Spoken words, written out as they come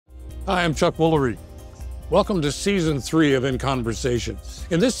Hi, I'm Chuck Woolery. Welcome to Season 3 of In Conversation.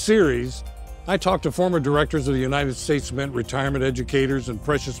 In this series, I talk to former directors of the United States Mint, retirement educators, and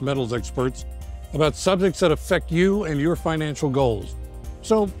precious metals experts about subjects that affect you and your financial goals.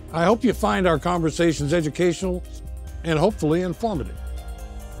 So I hope you find our conversations educational and hopefully informative.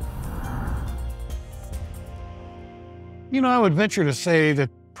 You know, I would venture to say that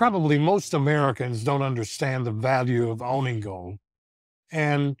probably most Americans don't understand the value of owning gold,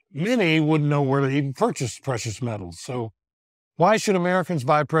 and many wouldn't know where to even purchase precious metals. So why should Americans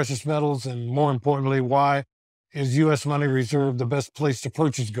buy precious metals? And more importantly, why is U.S. money reserve the best place to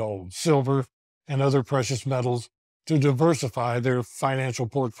purchase gold, silver, and other precious metals to diversify their financial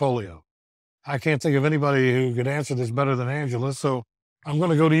portfolio? I can't think of anybody who could answer this better than Angela, so I'm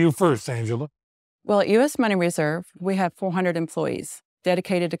going to go to you first, Angela. Well, at U.S. Money Reserve, we have 400 employees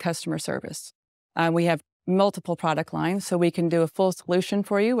dedicated to customer service. We have multiple product lines, so we can do a full solution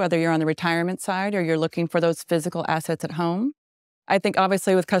for you, whether you're on the retirement side or you're looking for those physical assets at home. I think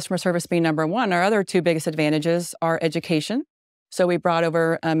obviously with customer service being number one, our other two biggest advantages are education. So we brought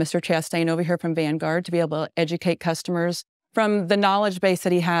over Mr. Chastain over here from Vanguard to be able to educate customers from the knowledge base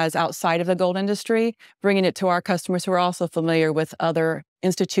that he has outside of the gold industry, bringing it to our customers who are also familiar with other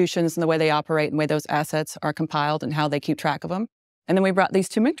institutions and the way they operate and the way those assets are compiled and how they keep track of them. And then we brought these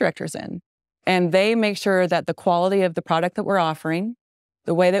two mint directors in, and they make sure that the quality of the product that we're offering,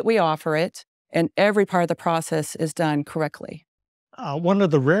 the way that we offer it, and every part of the process is done correctly. One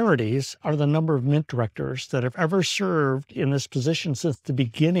of the rarities are the number of mint directors that have ever served in this position since the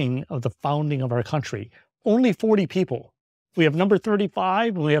beginning of the founding of our country. Only 40 people. We have number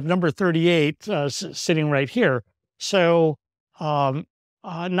 35 and we have number 38 sitting right here. So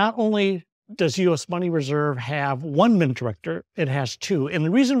not only does U.S. Money Reserve have one mint director, it has two. And the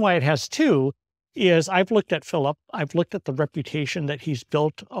reason why it has two is I've looked at Philip. I've looked at the reputation that he's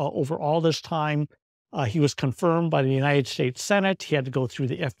built over all this time. He was confirmed by the United States Senate. He had to go through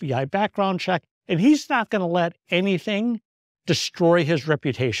the FBI background check. And he's not going to let anything destroy his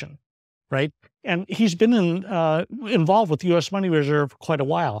reputation, right? And he's been involved with U.S. Money Reserve for quite a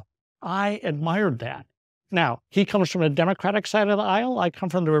while. I admired that. Now, he comes from the Democratic side of the aisle. I come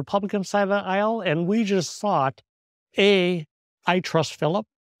from the Republican side of the aisle. And we just thought, I trust Philip,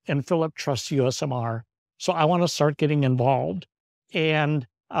 and Philip trusts USMR. So I want to start getting involved. And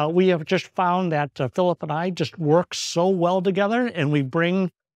we have just found that Philip and I just work so well together, and we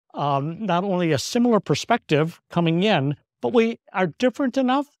bring not only a similar perspective coming in, but we are different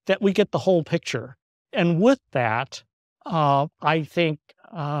enough that we get the whole picture. And with that, I think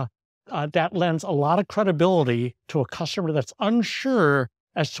that lends a lot of credibility to a customer that's unsure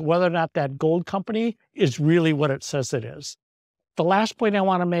as to whether or not that gold company is really what it says it is. The last point I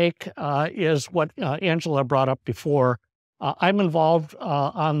want to make is what Angela brought up before. I'm involved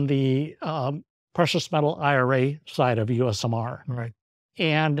on the precious metal IRA side of USMR. Right.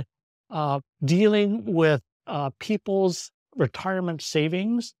 And dealing with people's retirement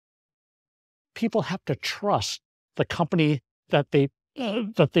savings, people have to trust the company that they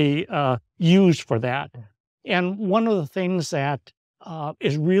use for that. And one of the things that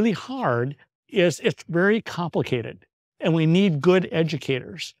is really hard is it's very complicated, and we need good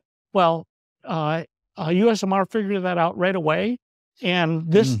educators. Well, USMR figured that out right away. And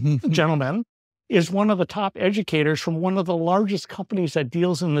this gentleman is one of the top educators from one of the largest companies that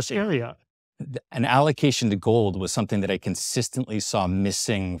deals in this area. An allocation to gold was something that I consistently saw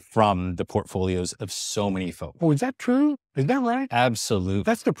missing from the portfolios of so many folks. Oh, is that true? Is that right? Absolutely.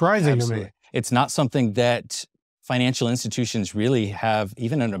 That's surprising to me. It's not something that financial institutions really have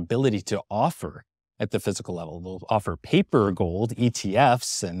even an ability to offer at the physical level. They'll offer paper gold,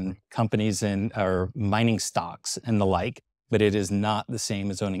 ETFs, and companies or mining stocks and the like, but it is not the same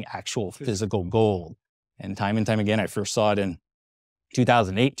as owning actual physical gold. And time again, I first saw it in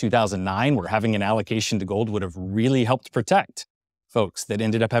 2008, 2009, where having an allocation to gold would have really helped protect folks that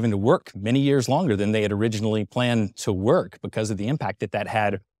ended up having to work many years longer than they had originally planned to work because of the impact that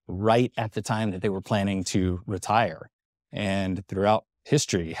had right at the time that they were planning to retire. And throughout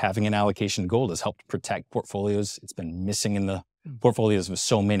history, having an allocation to gold has helped protect portfolios. It's been missing in the portfolios of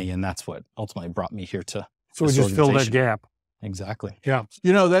so many, and that's what ultimately brought me here to So we just filled that gap. Exactly. Yeah.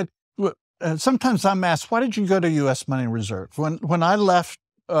 You know, that sometimes I'm asked, why did you go to U.S. Money Reserve? When I left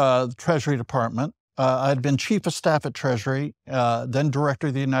the Treasury Department, I had been Chief of Staff at Treasury, then Director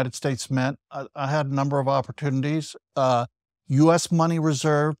of the United States Mint. I had a number of opportunities. U.S. Money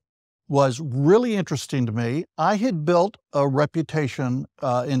Reserve was really interesting to me. I had built a reputation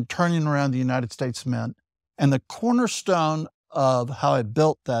in turning around the United States Mint, and the cornerstone of how I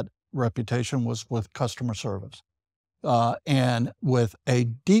built that reputation was with customer service. and with a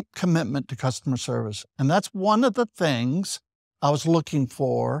deep commitment to customer service. And that's one of the things I was looking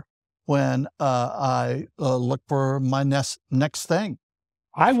for when I look for my next thing.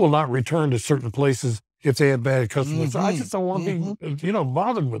 I will not return to certain places if they have bad customers. I just don't want to be,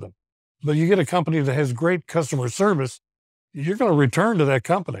 bothered with them. But you get a company that has great customer service, you're going to return to that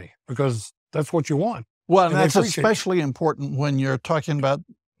company because that's what you want. Well, and that's especially important when you're talking about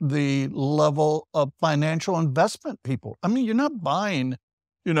the level of financial investment people. I mean, you're not buying,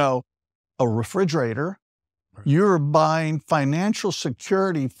 a refrigerator. You're buying financial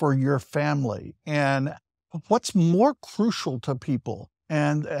security for your family. And what's more crucial to people,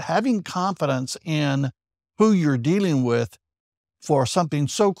 and having confidence in who you're dealing with for something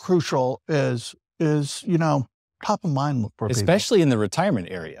so crucial is top of mind for people. Especially in the retirement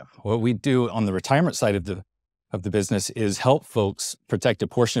area. What we do on the retirement side of the business is help folks protect a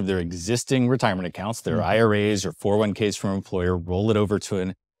portion of their existing retirement accounts, their IRAs or 401ks from an employer, roll it over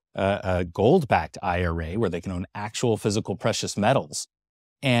to a gold-backed IRA where they can own actual physical precious metals.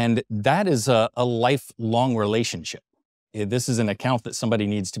 And that is a lifelong relationship. This is an account that somebody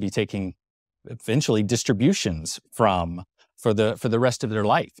needs to be taking eventually distributions from for the rest of their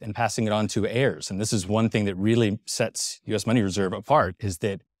life and passing it on to heirs. And this is one thing that really sets U.S. Money Reserve apart, is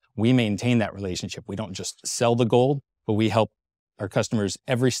that we maintain that relationship. We don't just sell the gold, but we help our customers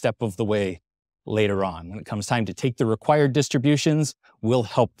every step of the way later on. When it comes time to take the required distributions, we'll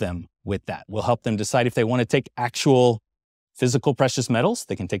help them with that. We'll help them decide if they want to take actual physical precious metals.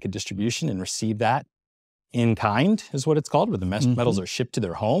 They can take a distribution and receive that in kind, is what it's called, where the metals are shipped to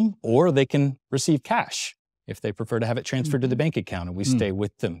their home, or they can receive cash if they prefer to have it transferred to the bank account, and we stay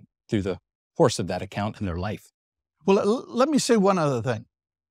with them through the course of that account and their life. Well, let me say one other thing.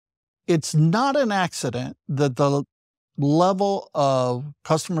 It's not an accident that the level of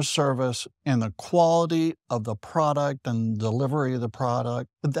customer service and the quality of the product and delivery of the product,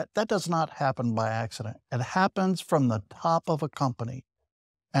 that does not happen by accident. It happens from the top of a company.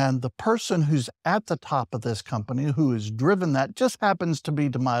 And the person who's at the top of this company, who has driven that, just happens to be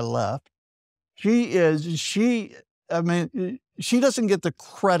to my left. She doesn't get the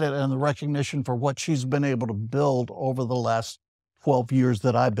credit and the recognition for what she's been able to build over the last 12 years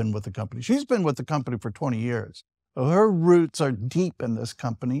that I've been with the company. She's been with the company for 20 years. Her roots are deep in this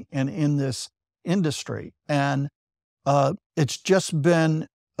company and in this industry. And it's just been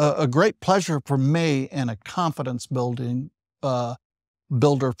a great pleasure for me and a confidence builder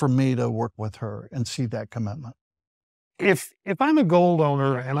for me to work with her and see that commitment. If I'm a gold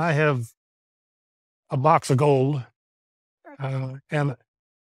owner and I have a box of gold and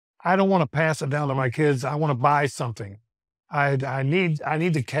I don't want to pass it down to my kids, I want to buy something. I need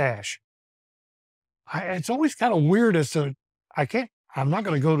the cash. It's always kind of weird as to, I'm not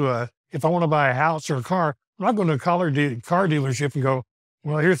going to go if I want to buy a house or a car, I'm not going to a car dealership and go,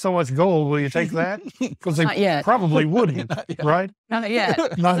 well, here's so much gold, will you take that? Because they probably wouldn't, right? Not yet.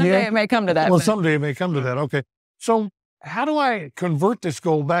 Not someday yet. It may come to that. Well, someday it may come to that. Okay. So how do I convert this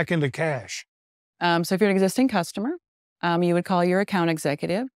gold back into cash? So if you're an existing customer, you would call your account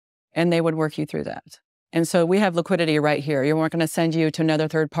executive and they would work you through that. And so we have liquidity right here. You weren't going to send you to another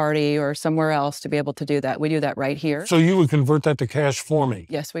third party or somewhere else to be able to do that. We do that right here. So you would convert that to cash for me?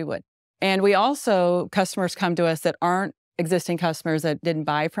 Yes, we would. And we also, customers come to us that aren't existing customers that didn't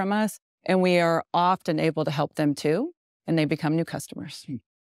buy from us, and we are often able to help them too, and they become new customers.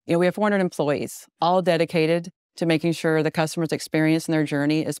 We have 400 employees, all dedicated to making sure the customer's experience and their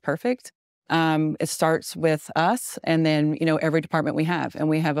journey is perfect. It starts with us and then, every department we have, and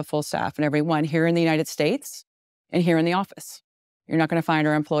we have a full staff and everyone here in the United States and here in the office. You're not going to find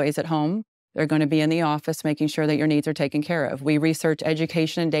our employees at home. They're going to be in the office making sure that your needs are taken care of. We research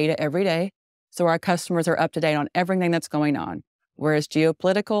education and data every day, so our customers are up to date on everything that's going on, whereas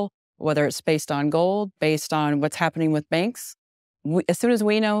geopolitical, whether it's based on gold, based on what's happening with banks, as soon as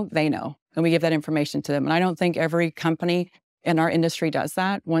we know, they know, and we give that information to them. And I don't think every company in our industry does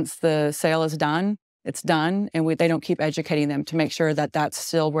that. Once the sale is done, it's done, and they don't keep educating them to make sure that that's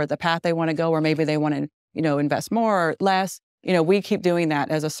still where the path they want to go, or maybe they want to, invest more or less. We keep doing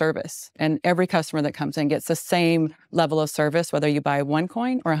that as a service, and every customer that comes in gets the same level of service, whether you buy 1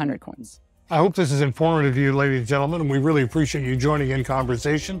 coin or 100 coins. I hope this is informative to you, ladies and gentlemen, and we really appreciate you joining in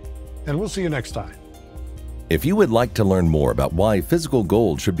conversation, and we'll see you next time. If you would like to learn more about why physical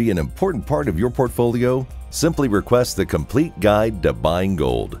gold should be an important part of your portfolio, simply request the Complete Guide to Buying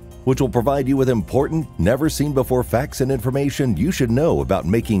Gold, which will provide you with important, never-seen-before facts and information you should know about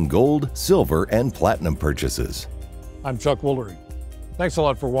making gold, silver, and platinum purchases. I'm Chuck Woolery. Thanks a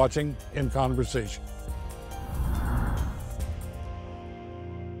lot for watching In Conversation.